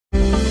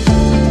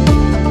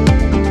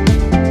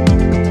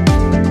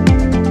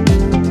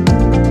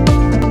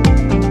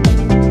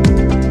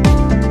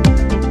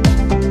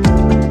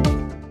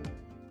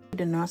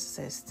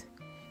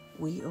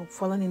we are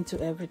falling into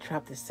every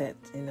trap they set,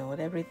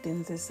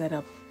 everything they set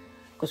up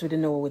because we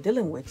didn't know what we're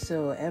dealing with.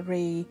 So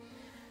every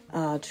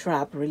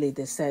trap really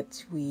they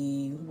set,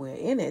 we were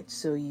in it.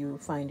 So you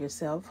find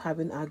yourself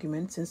having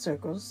arguments in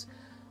circles,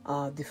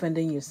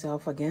 defending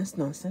yourself against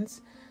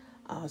nonsense.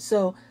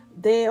 So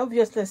they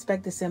obviously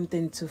expect the same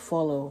thing to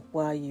follow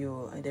while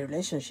the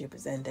relationship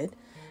is ended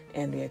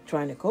and you're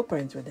trying to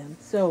co-parent with them.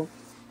 So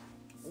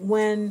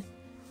when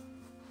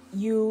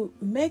you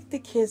make the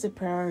kids a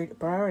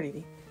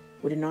priority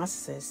with a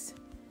narcissist,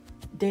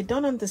 they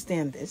don't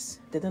understand this.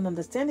 They don't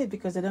understand it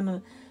because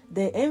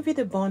they envy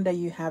the bond that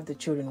you have with the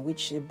children,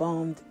 which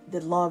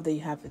the love that you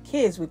have for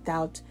kids,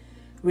 without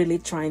really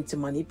trying to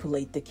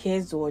manipulate the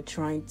kids or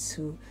trying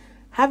to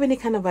have any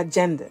kind of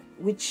agenda,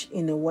 which,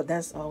 what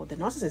that's all the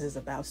narcissist is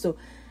about. So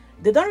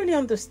they don't really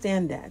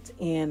understand that.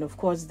 And of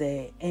course,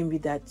 they envy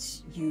that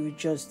you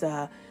just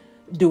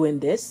doing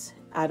this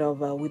out of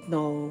with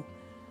no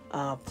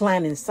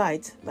plan in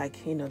sight,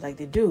 like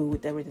they do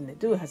with everything they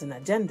do, has an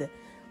agenda.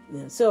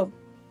 So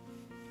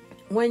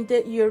when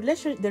the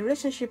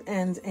relationship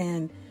ends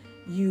and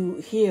you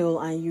heal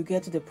and you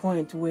get to the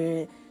point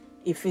where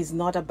if it's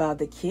not about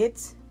the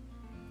kids,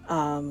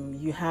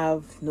 you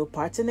have no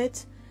part in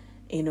it,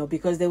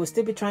 because they will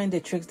still be trying the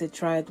tricks they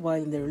tried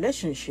while in the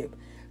relationship.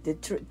 They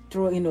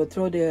throw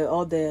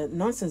all the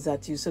nonsense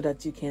at you so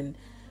that you can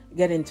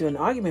get into an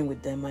argument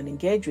with them and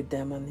engage with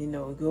them and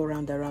go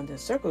around in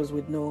circles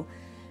with no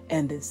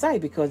end in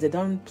sight, because they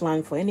don't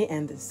plan for any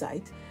end in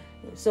sight.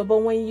 So, but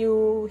when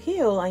you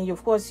heal and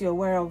of course you're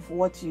aware of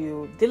what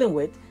you're dealing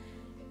with,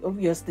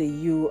 obviously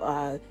you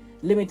are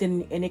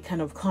limiting any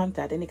kind of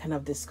contact, any kind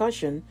of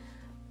discussion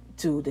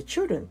to the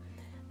children.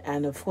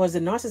 And of course, the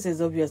narcissist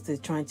is obviously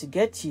trying to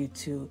get you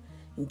to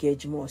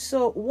engage more.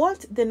 So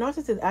what the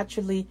narcissist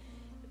actually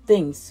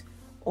thinks,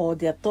 or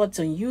their thoughts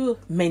on you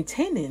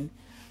maintaining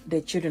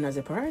the children as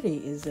a priority,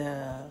 is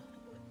they're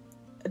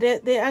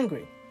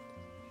angry.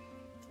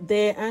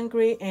 They're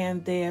angry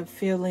and they're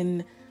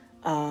feeling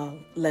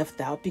left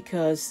out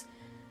because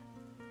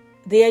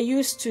they are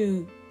used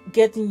to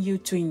getting you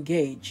to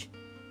engage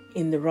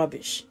in the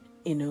rubbish.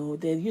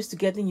 They're used to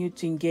getting you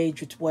to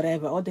engage with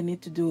whatever. All they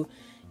need to do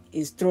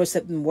is throw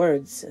certain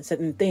words and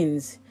certain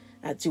things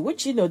at you,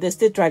 which, they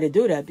still try to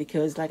do that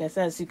because, like I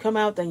said, as you come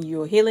out and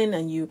you're healing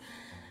and you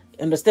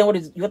understand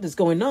what is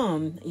going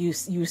on, you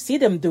see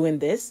them doing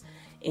this.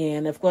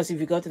 And of course, if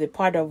you go to the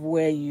part of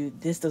where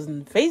this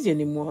doesn't faze you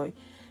anymore,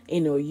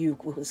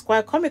 it's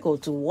quite comical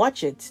to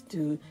watch it,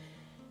 to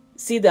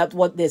see that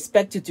what they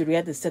expect you to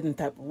react a certain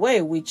type of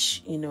way,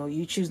 which,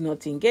 you choose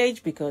not to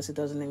engage because it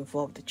doesn't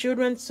involve the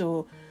children.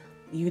 So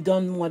you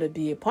don't want to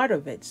be a part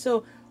of it.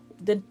 So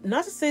the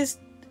narcissist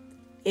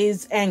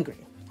is angry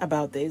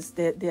about this.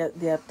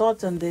 Their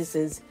thoughts on this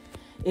is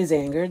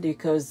anger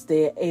because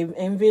they're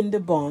envying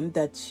the bond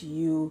that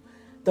you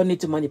don't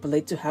need to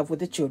manipulate to have with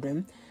the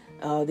children,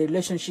 the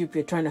relationship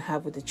you're trying to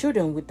have with the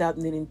children without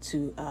needing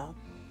to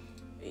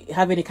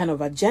have any kind of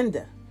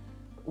agenda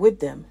with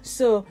them.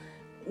 So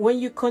when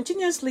you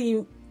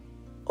continuously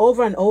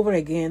over and over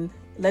again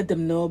let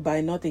them know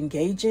by not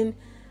engaging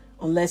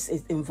unless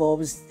it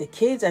involves the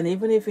kids, and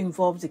even if it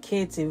involves the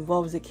kids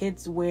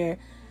where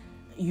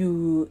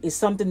it's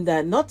something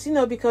that not,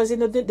 because,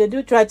 they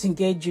do try to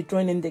engage you,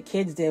 throwing in the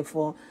kids there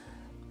for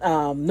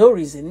no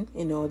reason,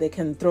 they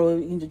can throw,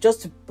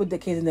 just to put the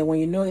kids in there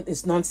when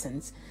it's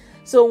nonsense.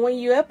 So when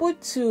you're able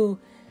to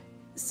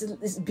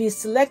be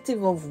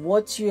selective of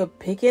what you're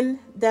picking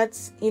that,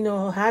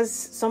 has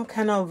some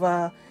kind of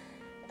a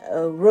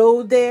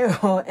road there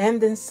or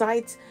end in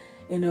sight,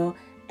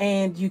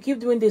 and you keep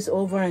doing this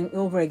over and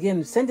over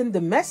again, sending the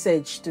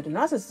message to the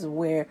narcissist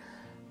where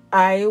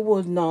I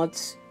would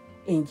not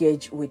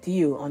engage with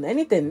you on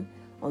anything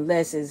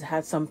unless it's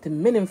had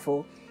something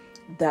meaningful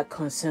that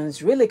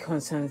really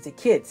concerns the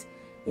kids.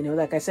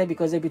 Like I said,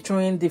 because they'll be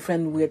throwing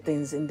different weird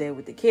things in there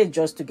with the kids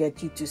just to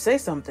get you to say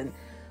something.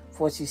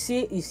 For what you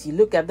see, if you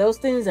look at those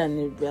things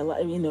and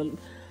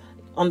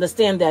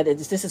understand that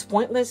this is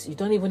pointless, you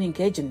don't even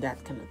engage in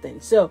that kind of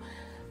thing. So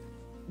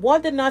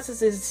what the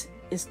narcissist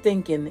is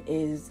thinking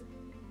is,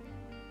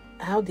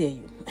 how dare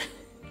you?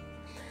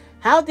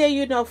 How dare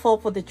you not fall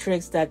for the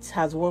tricks that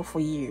has worked for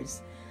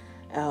years?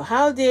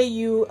 How dare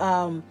you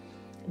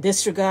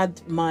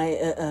disregard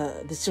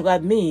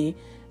me,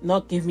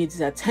 not give me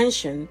this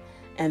attention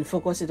and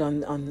focus it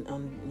on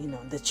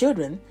the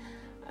children?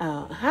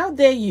 How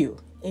dare you?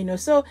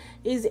 So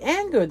it's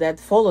anger that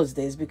follows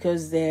this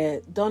because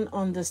they don't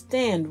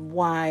understand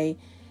why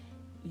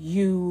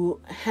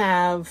you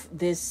have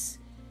this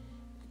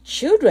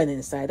children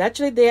inside.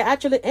 Actually, they're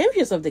actually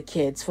envious of the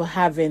kids for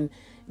having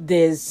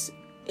this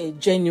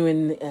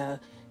genuine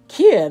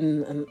care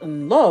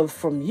and love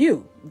from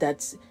you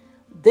that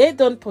they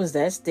don't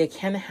possess, they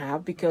can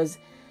have, because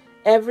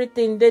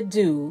everything they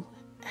do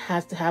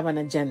has to have an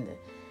agenda.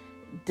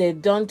 They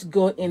don't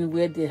go in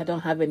where they don't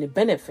have any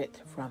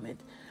benefit from it.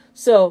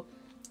 So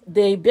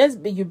you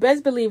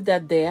best believe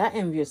that they are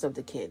envious of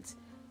the kids.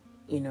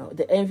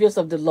 They're envious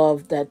of the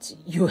love that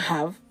you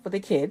have for the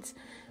kids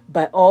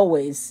by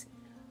always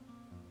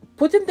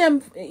putting them,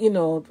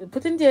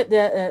 putting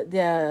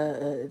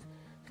their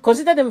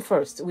consider them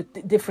first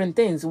with different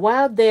things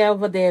while they're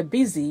over there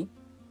busy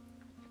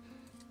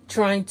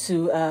trying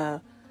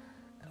to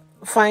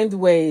find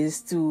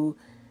ways to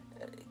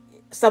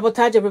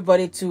sabotage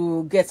everybody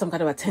to get some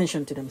kind of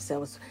attention to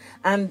themselves.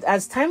 And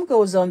as time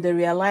goes on, they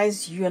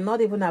realize you're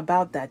not even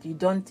about that. You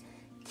don't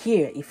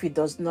care. If it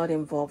does not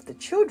involve the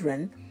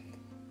children,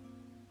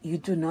 you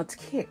do not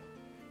care.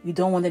 You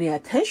don't want any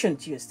attention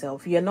to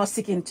yourself. You're not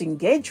seeking to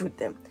engage with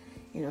them.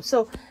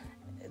 So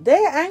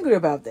they're angry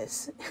about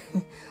this.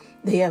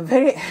 They are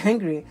very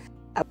angry.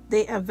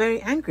 They are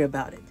very angry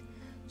about it.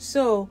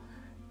 So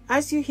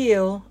as you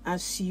heal,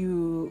 as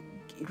you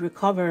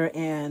recover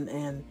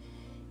and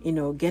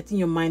getting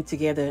your mind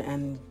together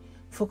and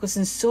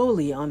focusing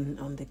solely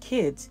on the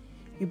kids,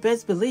 you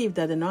best believe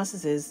that the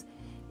narcissist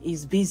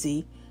is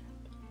busy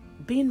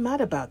being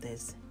mad about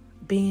this,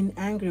 being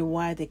angry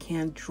why they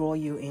can't draw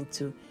you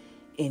into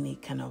any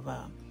kind of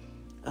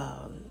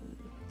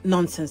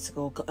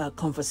nonsensical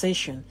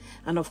conversation.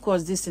 And of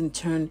course, this in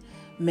turn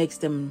makes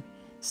them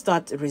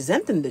start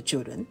resenting the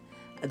children.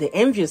 They're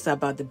envious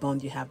about the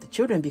bond you have with the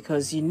children,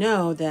 because you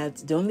know that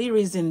the only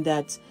reason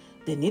that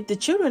they need the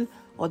children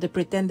or they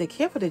pretend they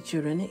care for the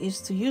children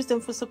is to use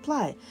them for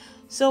supply.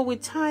 So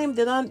with time,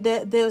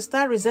 they'll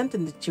start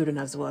resenting the children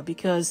as well,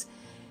 because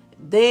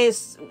they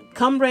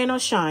come rain or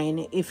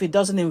shine, if it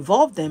doesn't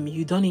involve them,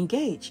 you don't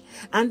engage.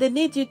 And they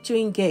need you to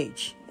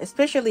engage,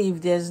 especially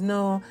if there's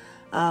no,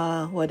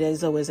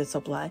 there's always a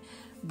supply,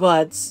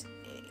 but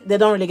they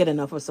don't really get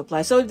enough of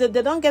supply. So if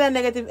they don't get a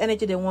negative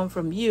energy they want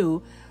from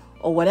you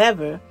or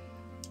whatever,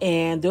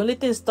 and the only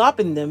thing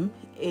stopping them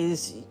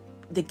is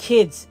the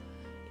kids.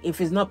 If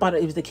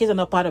the kids are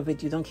not part of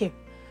it, you don't care.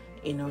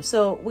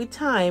 So with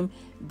time,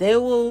 they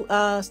will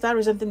start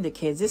resenting the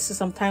kids. This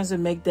sometimes will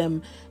make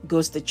them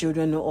ghost the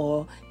children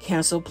or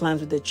cancel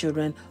plans with the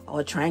children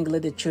or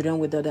triangulate the children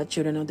with other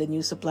children on the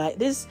new supply.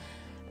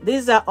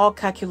 These are all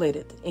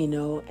calculated,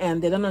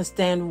 and they don't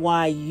understand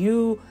why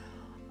you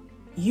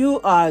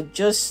are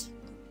just,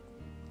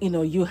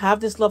 you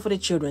have this love for the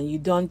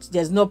children.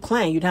 There's no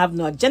plan. You have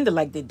no agenda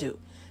like they do.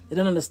 They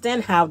don't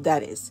understand how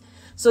that is.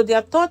 So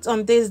their thoughts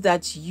on this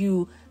that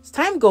as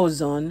time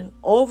goes on,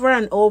 over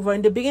and over,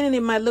 in the beginning,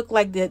 it might look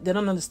like they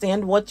don't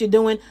understand what you're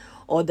doing,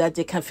 or that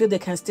they can feel they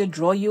can still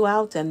draw you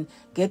out and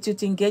get you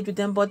to engage with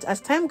them. But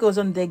as time goes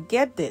on, they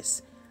get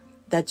this,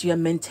 that you are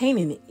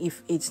maintaining.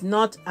 If it's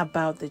not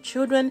about the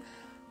children,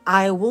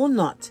 I will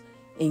not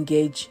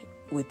engage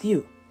with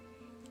you.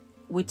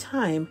 With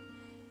time,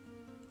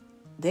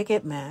 they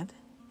get mad.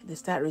 They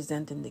start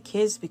resenting the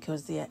kids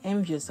because they are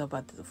envious of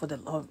the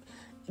love.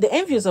 They're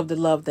envious of the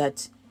love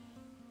that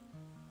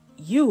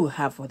you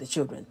have for the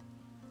children,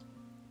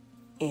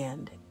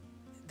 and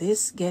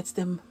this gets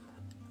them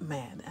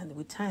mad. And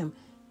with time,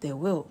 they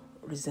will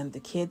resent the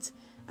kids,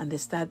 and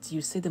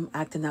you see them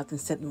acting out in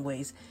certain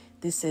ways.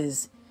 This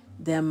is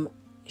them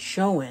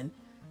showing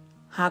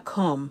how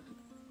come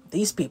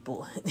these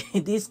people,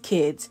 these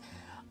kids,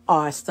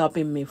 are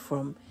stopping me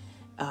from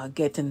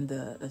getting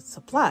the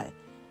supply.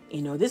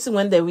 This is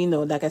when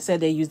like I said,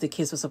 they use the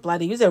kids for supply.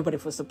 They use everybody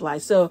for supply.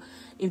 So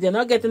if they're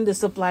not getting the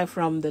supply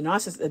from the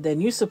narcissist, the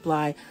new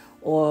supply,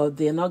 or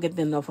they're not getting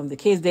enough from the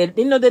kids, they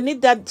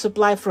need that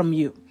supply from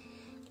you.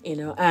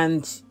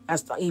 And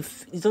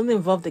if it doesn't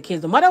involve the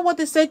kids, no matter what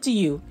they say to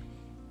you,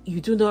 you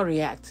do not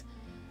react.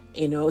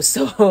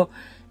 So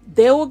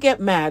they will get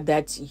mad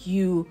that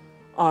you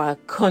are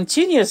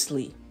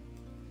continuously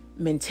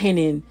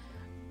maintaining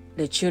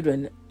the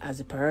children as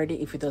a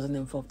priority. If it doesn't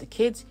involve the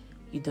kids,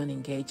 you don't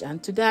engage.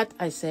 And to that,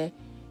 I say,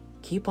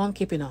 keep on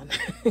keeping on.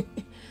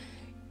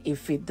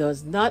 If it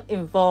does not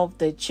involve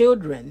the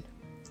children,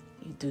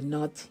 you do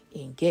not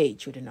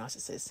engage with the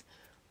narcissist.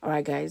 All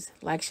right, guys,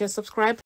 like, share, subscribe.